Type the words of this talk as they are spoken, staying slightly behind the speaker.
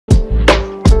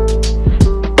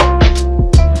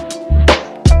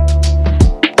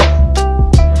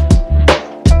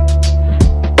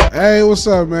Hey, what's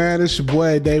up, man? It's your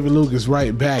boy David Lucas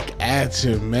right back at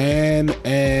you, man.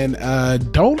 And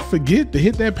don't forget to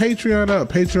hit that Patreon up,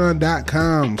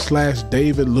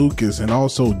 patreon.com/David Lucas. And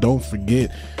also don't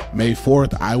forget, May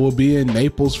 4th, I will be in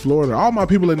Naples, Florida. All my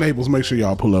people in Naples, make sure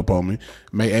y'all pull up on me.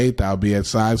 May 8th, I'll be at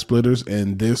Side Splitters.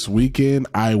 And this weekend,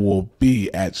 I will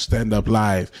be at Stand Up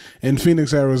Live in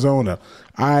Phoenix, Arizona.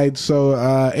 All right, so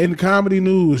in comedy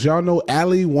news, y'all know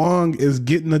Ali Wong is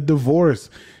getting a divorce.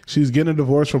 She's getting a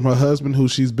divorce from her husband, who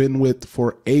she's been with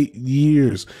for 8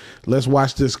 years. Let's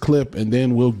watch this clip, and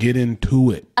then we'll get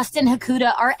into it. Justin and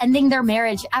Hakuda are ending their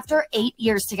marriage after 8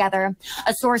 years together.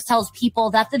 A source tells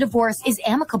People that the divorce is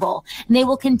amicable, and they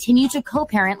will continue to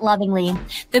co-parent lovingly.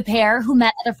 The pair, who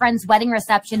met at a friend's wedding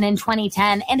reception in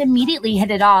 2010 and immediately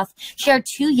hit it off, shared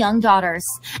 2 young daughters.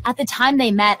 At the time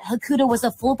they met, Hakuda was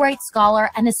a Fulbright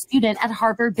scholar and a student at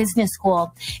Harvard Business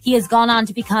School. He has gone on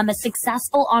to become a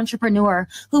successful entrepreneur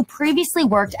who previously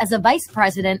worked as a vice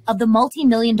president of the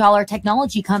multi-million-dollar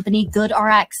technology company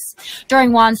GoodRx.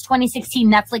 During Wong's 2016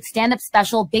 Netflix stand-up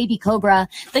special, Baby Cobra,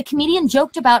 the comedian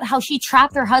joked about how she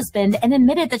trapped her husband and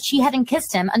admitted that she hadn't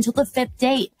kissed him until the 5th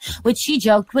date, which she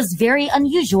joked was very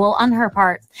unusual on her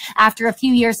part. After a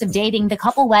few years of dating, the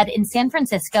couple wed in San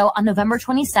Francisco on November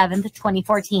 27,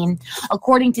 2014.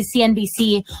 According to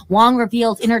CNBC, Wong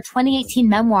revealed in her 2018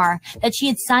 memoir that she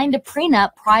had signed a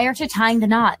prenup prior to tying the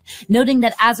knot, noting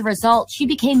that as a result, she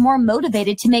became more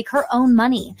motivated to make her own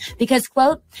money because,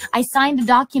 quote, "I signed a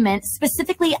document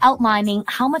specifically outlining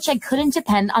how much I couldn't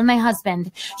depend on my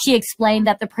husband." She explained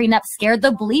that the prenup scared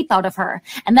the bleep out of her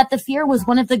and that the fear was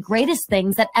one of the greatest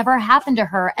things that ever happened to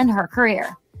her and her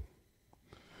career.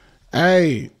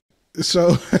 Hey,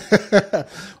 so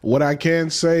what I can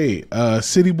say,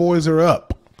 city boys are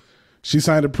up. She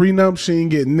signed a prenup. She ain't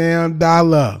getting down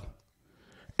dollar.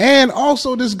 And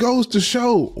also, this goes to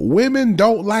show women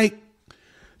don't like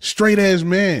straight edge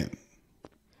men.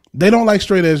 They don't like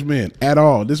straight edge men at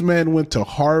all. This man went to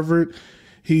Harvard.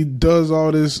 He does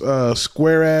all this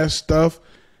square ass stuff,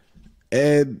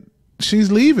 and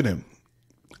she's leaving him.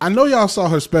 I know y'all saw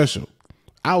her special.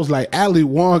 I was like, Ali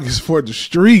Wong is for the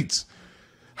streets.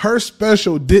 Her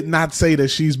special did not say that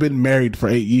she's been married for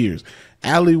 8 years.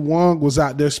 Ali Wong was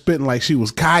out there spitting like she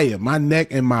was Kaya, my neck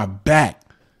and my back.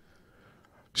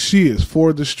 She is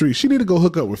for the street. She need to go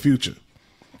hook up with Future.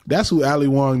 That's who Ali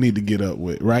Wong need to get up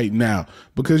with right now.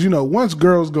 Because, you know, once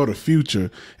girls go to Future,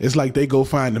 it's like they go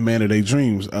find the man of their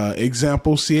dreams.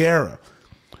 Example, Sierra.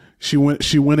 She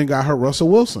went and got her Russell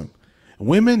Wilson.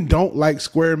 Women don't like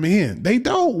square men. They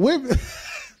don't. Women.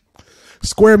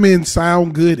 Square men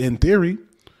sound good in theory.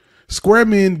 Square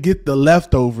men get the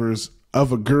leftovers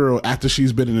of a girl after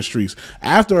she's been in the streets.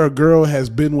 After a girl has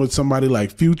been with somebody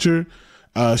like Future,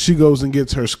 she goes and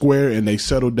gets her square and they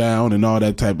settle down and all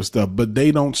that type of stuff. But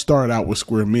they don't start out with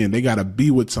square men. They got to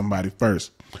be with somebody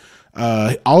first.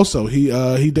 Also,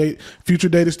 Future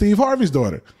dated Steve Harvey's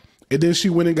daughter. And then she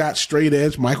went and got straight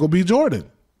edge Michael B. Jordan.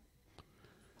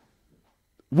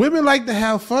 Women like to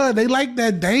have fun. They like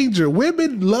that danger.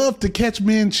 Women love to catch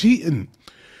men cheating.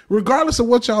 Regardless of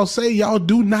what y'all say, y'all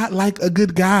do not like a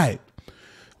good guy.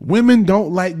 Women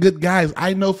don't like good guys.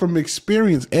 I know from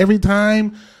experience. Every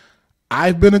time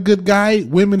I've been a good guy,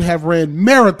 women have ran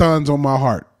marathons on my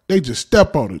heart. They just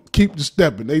step on it. Keep the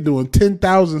stepping. They doing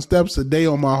 10,000 steps a day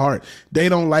on my heart. They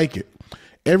don't like it.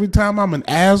 Every time I'm an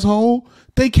asshole,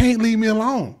 they can't leave me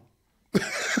alone.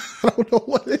 I don't know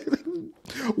what it is.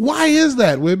 Why is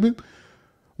that, women?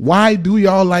 Why do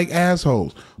y'all like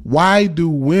assholes? Why do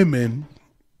women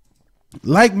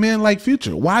like men like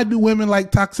Future? Why do women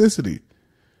like toxicity?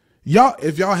 Y'all,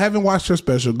 if y'all haven't watched her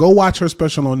special, go watch her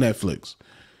special on Netflix.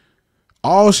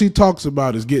 All she talks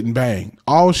about is getting banged.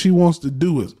 All she wants to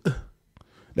do is,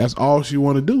 that's all she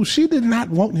want to do. She did not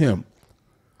want him.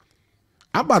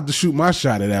 I'm about to shoot my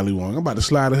shot at Ali Wong. I'm about to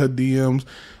slide in her DMs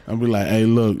and be like, hey,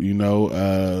 look, you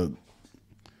know,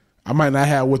 I might not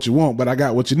have what you want, but I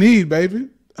got what you need, baby.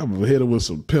 I'm going to hit her with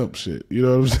some pimp shit. You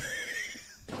know what I'm saying?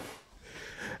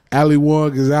 Ali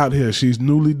Wong is out here. She's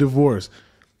newly divorced.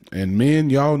 And men,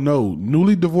 y'all know,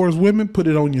 newly divorced women put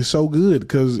it on you so good.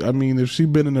 Because, I mean, if she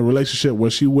been in a relationship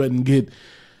where she wouldn't get,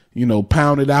 you know,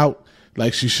 pounded out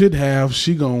like she should have,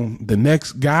 the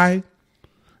next guy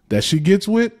that she gets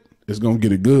with is going to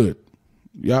get it good.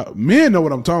 Y'all, men know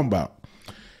what I'm talking about.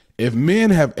 If men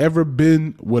have ever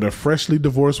been with a freshly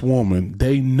divorced woman,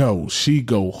 they know she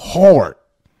go hard.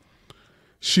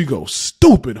 She go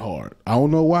stupid hard. I don't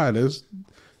know why. That's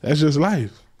just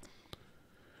life.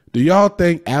 Do y'all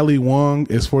think Ali Wong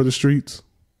is for the streets?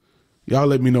 Y'all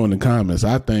let me know in the comments.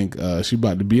 I think she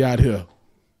about to be out here.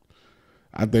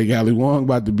 I think Ali Wong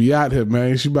about to be out here,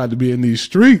 man. She about to be in these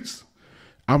streets.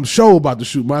 I'm sure about to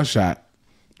shoot my shot.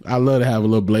 I love to have a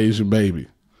little Blasian baby.